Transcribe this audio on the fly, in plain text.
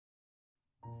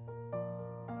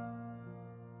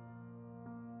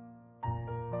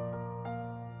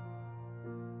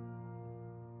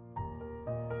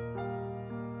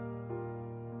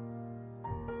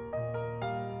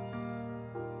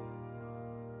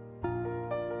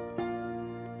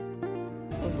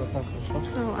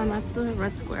So I'm at the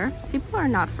Red Square. People are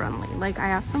not friendly. Like, I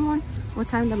asked someone what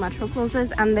time the metro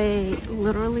closes and they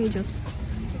literally just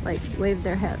like wave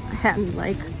their hand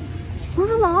like,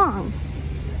 move along.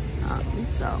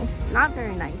 So not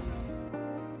very nice.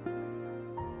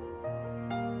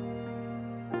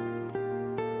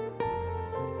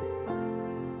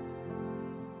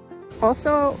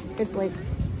 Also, it's like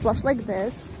flush like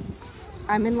this.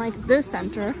 I'm in like this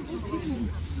center.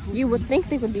 You would think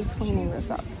they would be cleaning this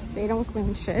up. They don't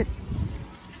clean shit.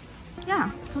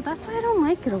 Yeah, so that's why I don't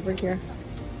like it over here.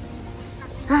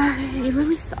 It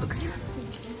really sucks.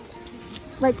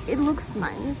 Like, it looks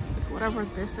nice, whatever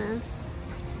this is.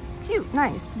 Cute,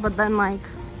 nice. But then like,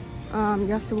 you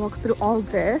have to walk through all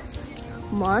this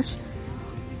mush.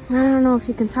 I don't know if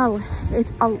you can tell.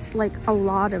 It's like a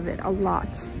lot of it, a lot.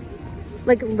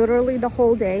 Like literally the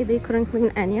whole day they couldn't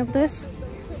clean any of this.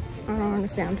 I don't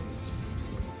understand.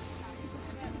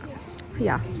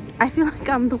 Yeah, I feel like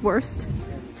I'm the worst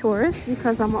tourist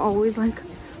because I'm always like,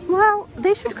 well,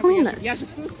 they should clean this.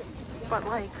 But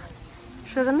like,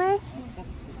 shouldn't they?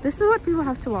 This is what people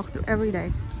have to walk through every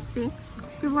day. See?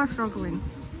 People are struggling.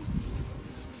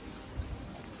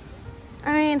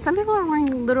 I mean, some people are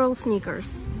wearing literal sneakers.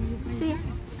 See?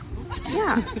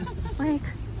 Yeah. Like,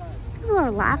 people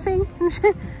are laughing and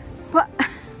shit. But,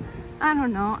 I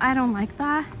don't know. I don't like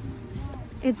that.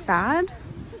 It's bad.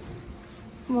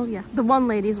 Well, yeah. The one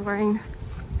lady's wearing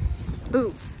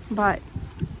boots. But,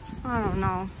 I don't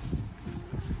know.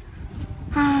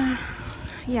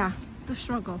 Yeah. The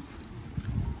struggle.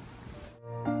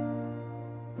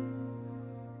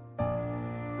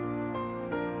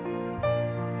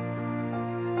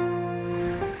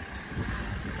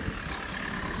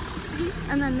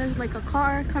 And then there's like a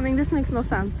car coming. This makes no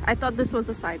sense. I thought this was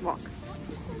a sidewalk,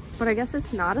 but I guess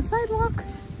it's not a sidewalk.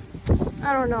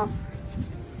 I don't know.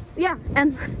 Yeah,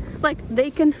 and like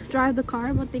they can drive the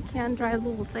car, but they can't drive the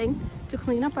little thing to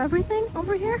clean up everything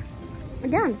over here.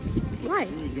 Again, why?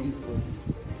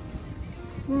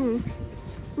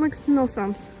 Makes no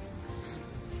sense.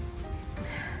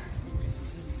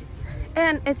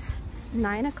 And it's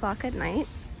 9 o'clock at night.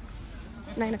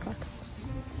 9 o'clock.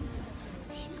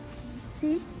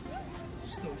 See?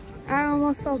 I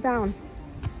almost fell down.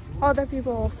 Other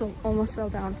people also almost fell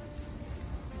down.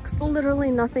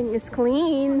 Literally nothing is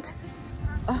cleaned.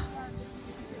 Ugh.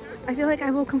 I feel like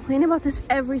I will complain about this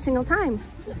every single time.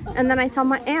 And then I tell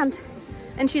my aunt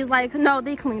and she's like, no,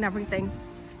 they clean everything.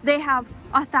 They have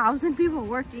 1,000 people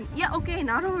working. Yeah, okay,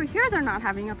 not over here they're not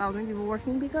having 1,000 people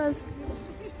working because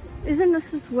isn't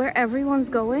this is where everyone's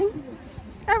going?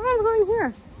 Everyone's going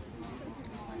here.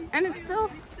 And it's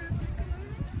still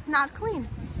not clean.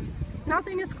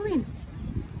 Nothing is clean.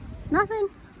 Nothing.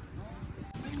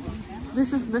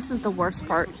 This is the worst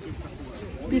part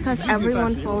because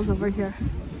everyone falls over here.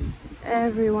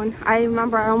 Everyone. I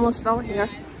remember I almost fell here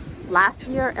last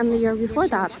year and the year before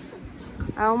that.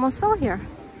 I almost fell here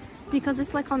because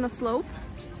it's like on a slope.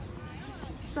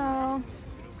 So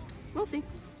we'll see.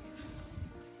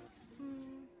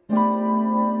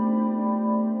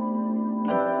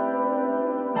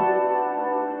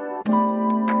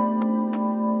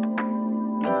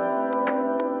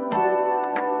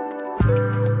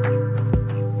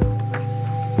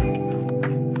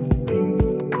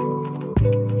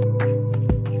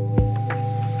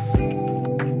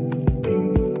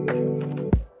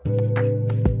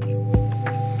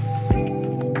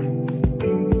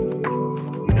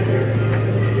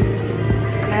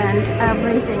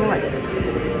 Everything, like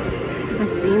the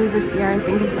theme this year I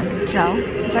think is like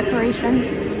Gzhel decorations.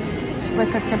 It's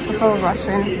like a typical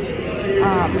Russian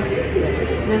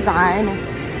design.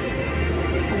 It's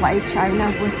white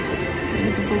china with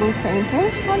these blue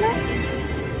paintings on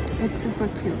it. It's super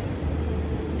cute.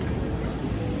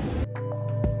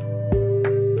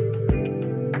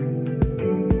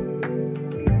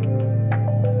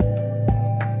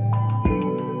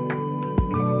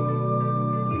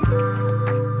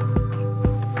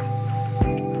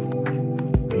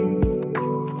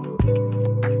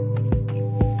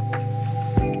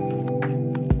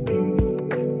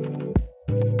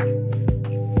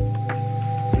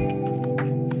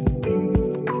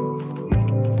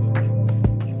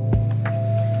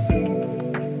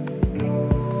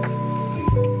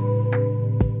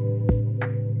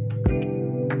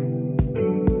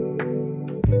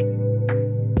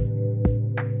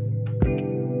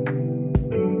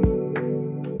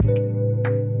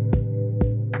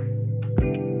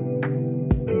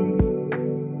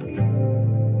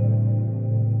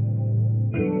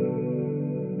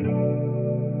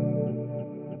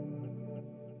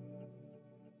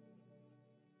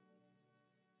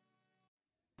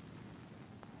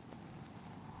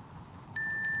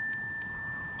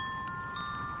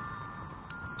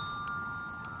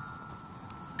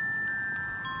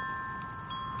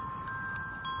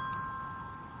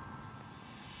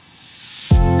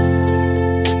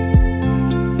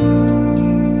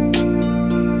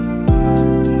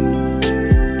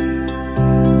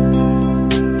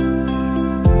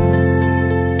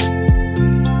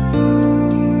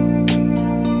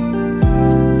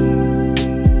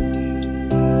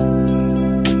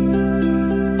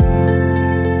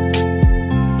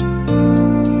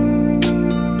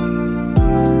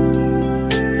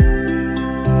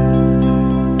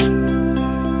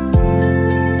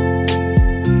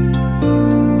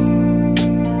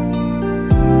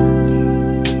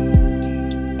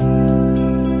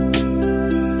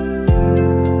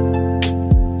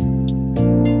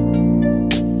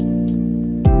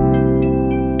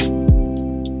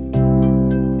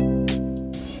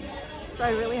 so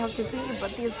I really have to pee.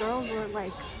 But these girls were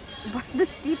like by the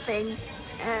steep thing,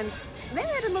 and they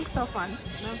made it look so fun.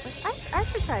 And I was like, I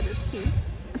should try this tea.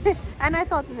 And I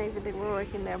thought maybe they were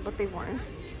working there, but they weren't.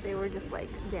 They were just like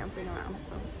dancing around.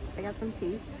 So I got some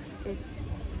tea. It's,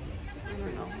 I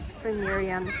don't know,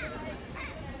 Primerian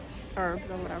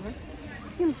herbs or whatever.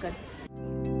 Seems good.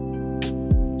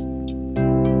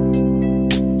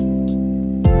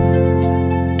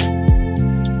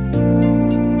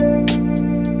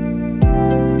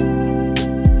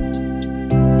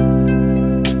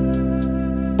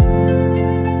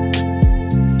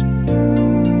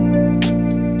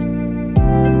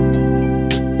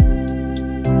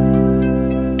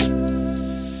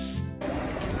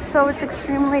 So it's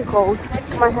extremely cold.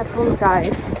 My headphones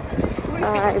died.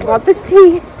 I bought this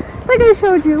tea, like I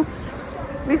showed you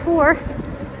before,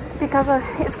 because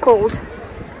it's cold.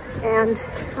 And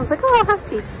I was like, oh, I'll have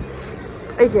tea.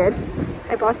 I did.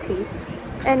 I bought tea.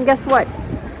 And guess what?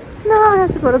 Now I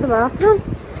have to go to the bathroom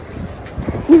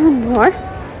even more.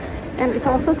 And it's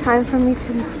also time for me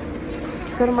to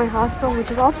go to my hostel,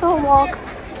 which is also a walk.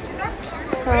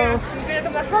 So I'm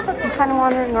kind of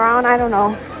wandering around. I don't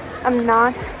know. I'm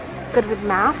not good with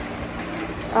maps.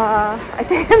 I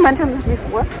think I mentioned this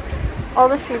before. All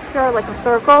the streets here are like a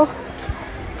circle,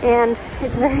 and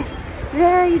it's very,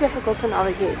 very difficult to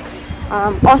navigate.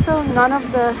 Also, none of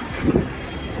the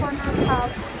corners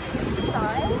have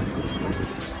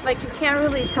signs. Like, you can't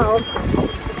really tell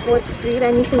what street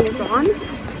anything is on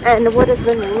and what is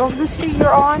the name of the street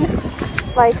you're on.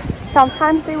 Like,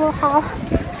 sometimes they will have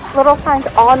little signs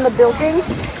on the building,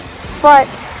 but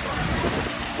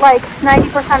like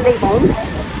 90% they won't.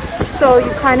 So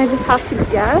you kind of just have to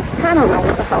guess. I don't know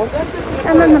what the hell.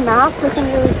 And then the map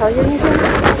doesn't really tell you anything.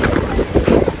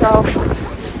 So,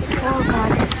 oh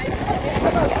god.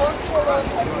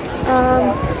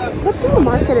 The Gum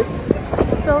Market is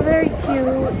so very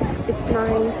cute. It's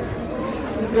nice.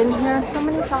 I've been here so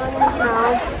many times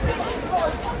now.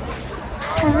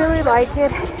 I really like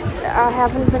it. I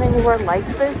haven't been anywhere like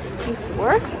this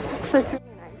before. So it's really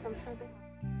nice.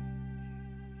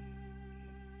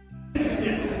 I'm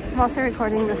sure I'm also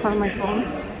recording this on my phone,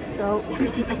 so I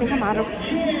think I'm out of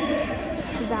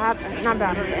not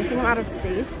battery, I think I'm out of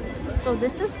space. So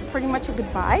this is pretty much a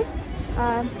goodbye.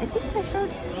 I think I showed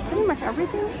pretty much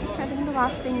everything. I think the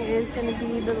last thing is going to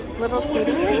be the little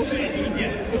skating rink.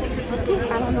 It's super cute.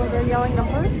 I don't know, they're yelling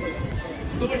numbers.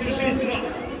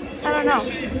 I don't know.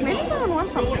 Maybe someone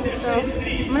wants something, so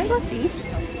I'm going to go see.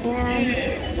 And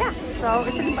yeah, so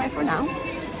it's a goodbye for now.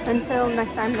 Until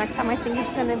next time I think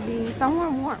it's gonna be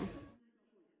somewhere warm.